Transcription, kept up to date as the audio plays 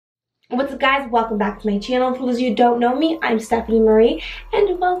What's up, guys? Welcome back to my channel. For those of you who don't know me, I'm Stephanie Marie,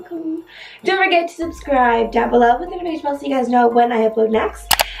 and welcome. Don't forget to subscribe down below with the notification bell so you guys know when I upload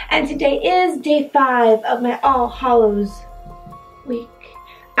next. And today is day 5 of my All Hallows week.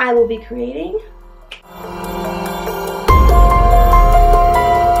 I will be creating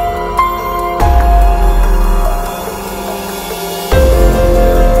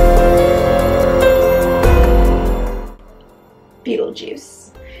Beetlejuice.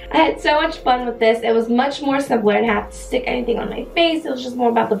 I had so much fun with this. It was much more simpler. I didn't have to stick anything on my face. It was just more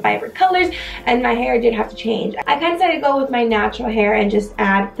about the vibrant colors, and my hair did have to change. I kind of decided to go with my natural hair and just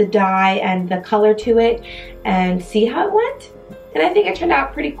add the dye and the color to it and see how it went. And I think it turned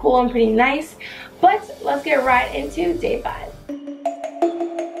out pretty cool and pretty nice. But let's get right into day 5.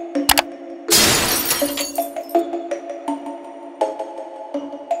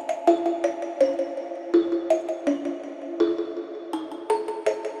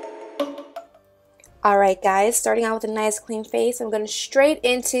 Alright guys, starting out with a nice clean face, I'm going straight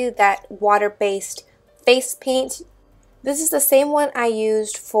into that water-based face paint. This is the same one I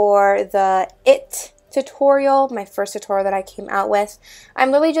used for the IT tutorial, my first tutorial that I came out with.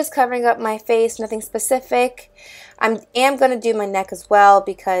 I'm really just covering up my face, nothing specific. I am going to do my neck as well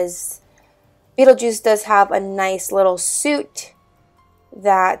because Beetlejuice does have a nice little suit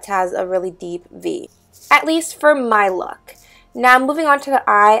that has a really deep V, at least for my look. Now moving on to the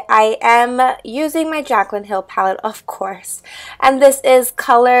eye, I am using my Jaclyn Hill palette, of course, and this is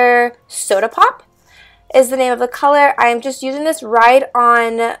color Soda Pop is the name of the color. I am just using this right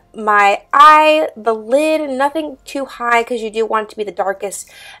on my eye, the lid, nothing too high because you do want it to be the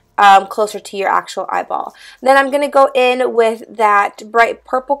darkest, closer to your actual eyeball. Then I'm going to go in with that bright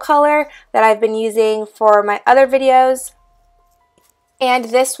purple color that I've been using for my other videos. And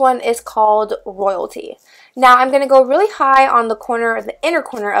this one is called Royalty. Now I'm going to go really high on the corner, the inner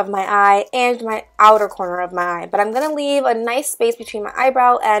corner of my eye and my outer corner of my eye. But I'm going to leave a nice space between my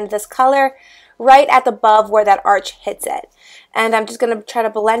eyebrow and this color right at the above where that arch hits it. And I'm just going to try to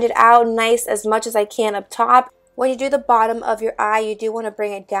blend it out nice as much as I can up top. When you do the bottom of your eye, you do want to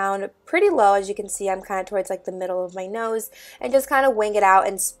bring it down pretty low. As you can see, I'm kind of towards like the middle of my nose, and just kind of wing it out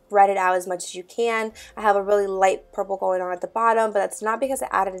and spread it out as much as you can. I have a really light purple going on at the bottom, but that's not because I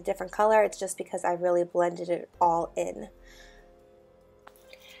added a different color. It's just because I really blended it all in.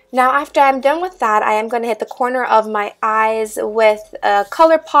 Now after I'm done with that, I am going to hit the corner of my eyes with a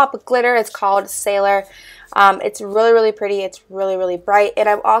ColourPop glitter. It's called Sailor. It's really, really pretty. It's really, really bright. And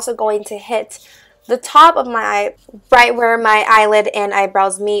I'm also going to hit the top of my eye, right where my eyelid and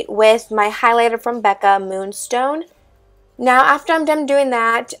eyebrows meet, with my highlighter from Becca, Moonstone. Now after I'm done doing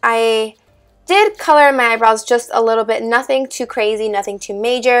that, I did color my eyebrows just a little bit, nothing too crazy, nothing too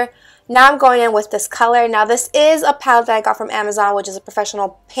major. Now I'm going in with this color. Now this is a palette that I got from Amazon, which is a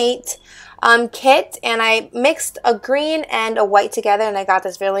professional paint kit, and I mixed a green and a white together, and I got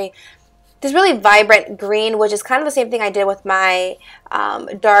this really vibrant green, which is kind of the same thing I did with my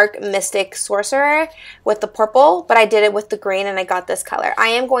Dark Mystic Sorcerer with the purple, but I did it with the green and I got this color. I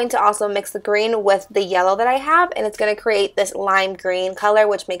am going to also mix the green with the yellow that I have, and it's going to create this lime green color,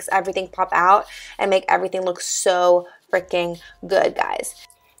 which makes everything pop out and make everything look so freaking good, guys.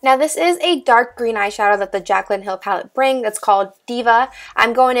 Now this is a dark green eyeshadow that the Jaclyn Hill palette brings. It's called Diva.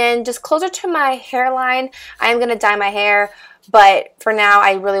 I'm going in just closer to my hairline. I am going to dye my hair, but for now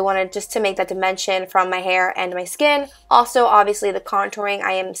I really wanted just to make that dimension from my hair and my skin. Also, obviously the contouring,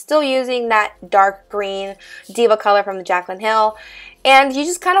 I am still using that dark green Diva color from the Jaclyn Hill. And you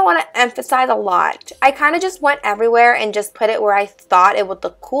just kind of want to emphasize a lot. I kind of just went everywhere and just put it where I thought it would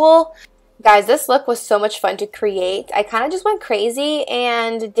look cool. Guys, this look was so much fun to create. I kind of just went crazy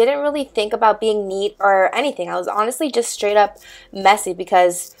and didn't really think about being neat or anything. I was honestly just straight up messy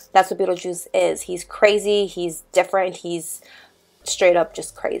because that's what Beetlejuice is. He's crazy, he's different, he's straight up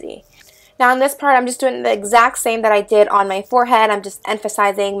just crazy. Now on this part, I'm just doing the exact same that I did on my forehead. I'm just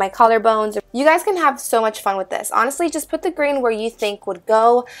emphasizing my collarbones. You guys can have so much fun with this. Honestly, just put the green where you think would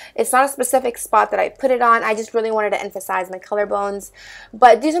go. It's not a specific spot that I put it on. I just really wanted to emphasize my collarbones.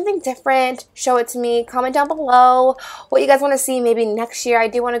 But do something different. Show it to me. Comment down below what you guys want to see maybe next year. I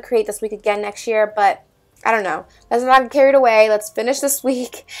do want to create this week again next year, but I don't know. Let's not get carried away. Let's finish this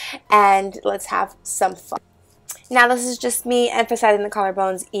week and let's have some fun. Now this is just me emphasizing the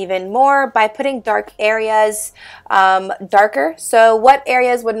collarbones even more by putting dark areas darker. So what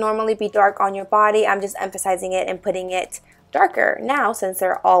areas would normally be dark on your body, I'm just emphasizing it and putting it darker now since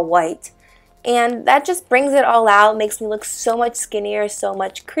they're all white. And that just brings it all out, makes me look so much skinnier, so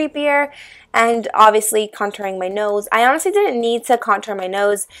much creepier. And obviously contouring my nose. I honestly didn't need to contour my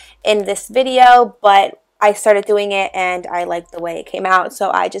nose in this video, but I started doing it and I liked the way it came out,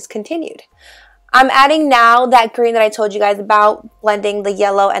 so I just continued. I'm adding now that green that I told you guys about, blending the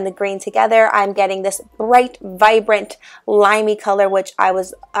yellow and the green together. I'm getting this bright, vibrant, limey color, which I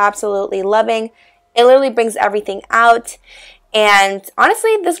was absolutely loving. It literally brings everything out. And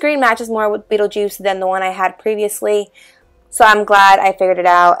honestly, this green matches more with Beetlejuice than the one I had previously. So I'm glad I figured it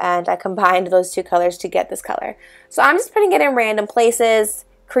out and I combined those two colors to get this color. So I'm just putting it in random places,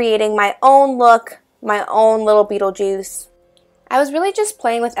 creating my own look, my own little Beetlejuice. I was really just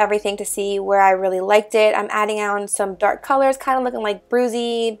playing with everything to see where I really liked it. I'm adding on some dark colors, kind of looking like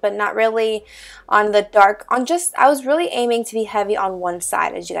Bruisey, but not really. On the dark, I was really aiming to be heavy on one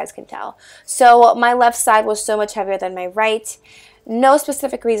side, as you guys can tell. So my left side was so much heavier than my right. No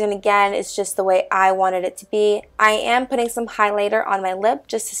specific reason, again, it's just the way I wanted it to be. I am putting some highlighter on my lip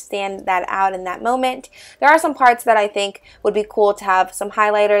just to stand that out in that moment. There are some parts that I think would be cool to have some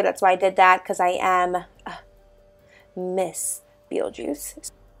highlighter. That's why I did that, because I am Miss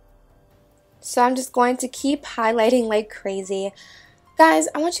Beetlejuice. So I'm just going to keep highlighting like crazy. Guys,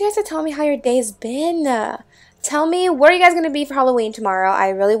 I want you guys to tell me how your day's been. Tell me, where are you guys going to be for Halloween tomorrow? I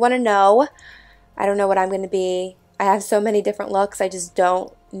really want to know. I don't know what I'm going to be. I have so many different looks, I just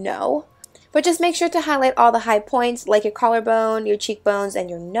don't know. But just make sure to highlight all the high points, like your collarbone, your cheekbones, and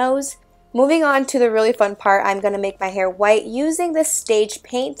your nose. Moving on to the really fun part, I'm going to make my hair white using this stage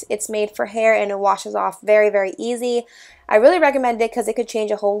paint. It's made for hair and it washes off very, very easy. I really recommend it because it could change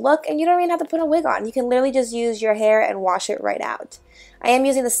a whole look and you don't even have to put a wig on. You can literally just use your hair and wash it right out. I am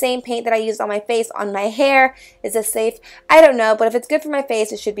using the same paint that I used on my face on my hair. Is this safe? I don't know, but if it's good for my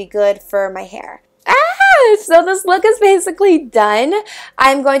face, it should be good for my hair. So this look is basically done.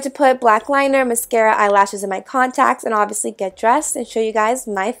 I'm going to put black liner, mascara, eyelashes, and my contacts, and obviously get dressed and show you guys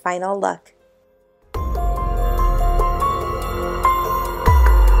my final look.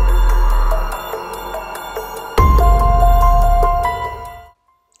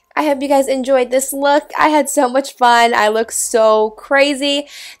 I hope you guys enjoyed this look. I had so much fun. I look so crazy.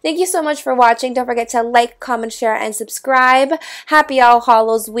 Thank you so much for watching. Don't forget to like, comment, share, and subscribe. Happy All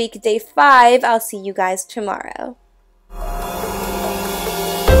Hallows Week, Day 5. I'll see you guys tomorrow.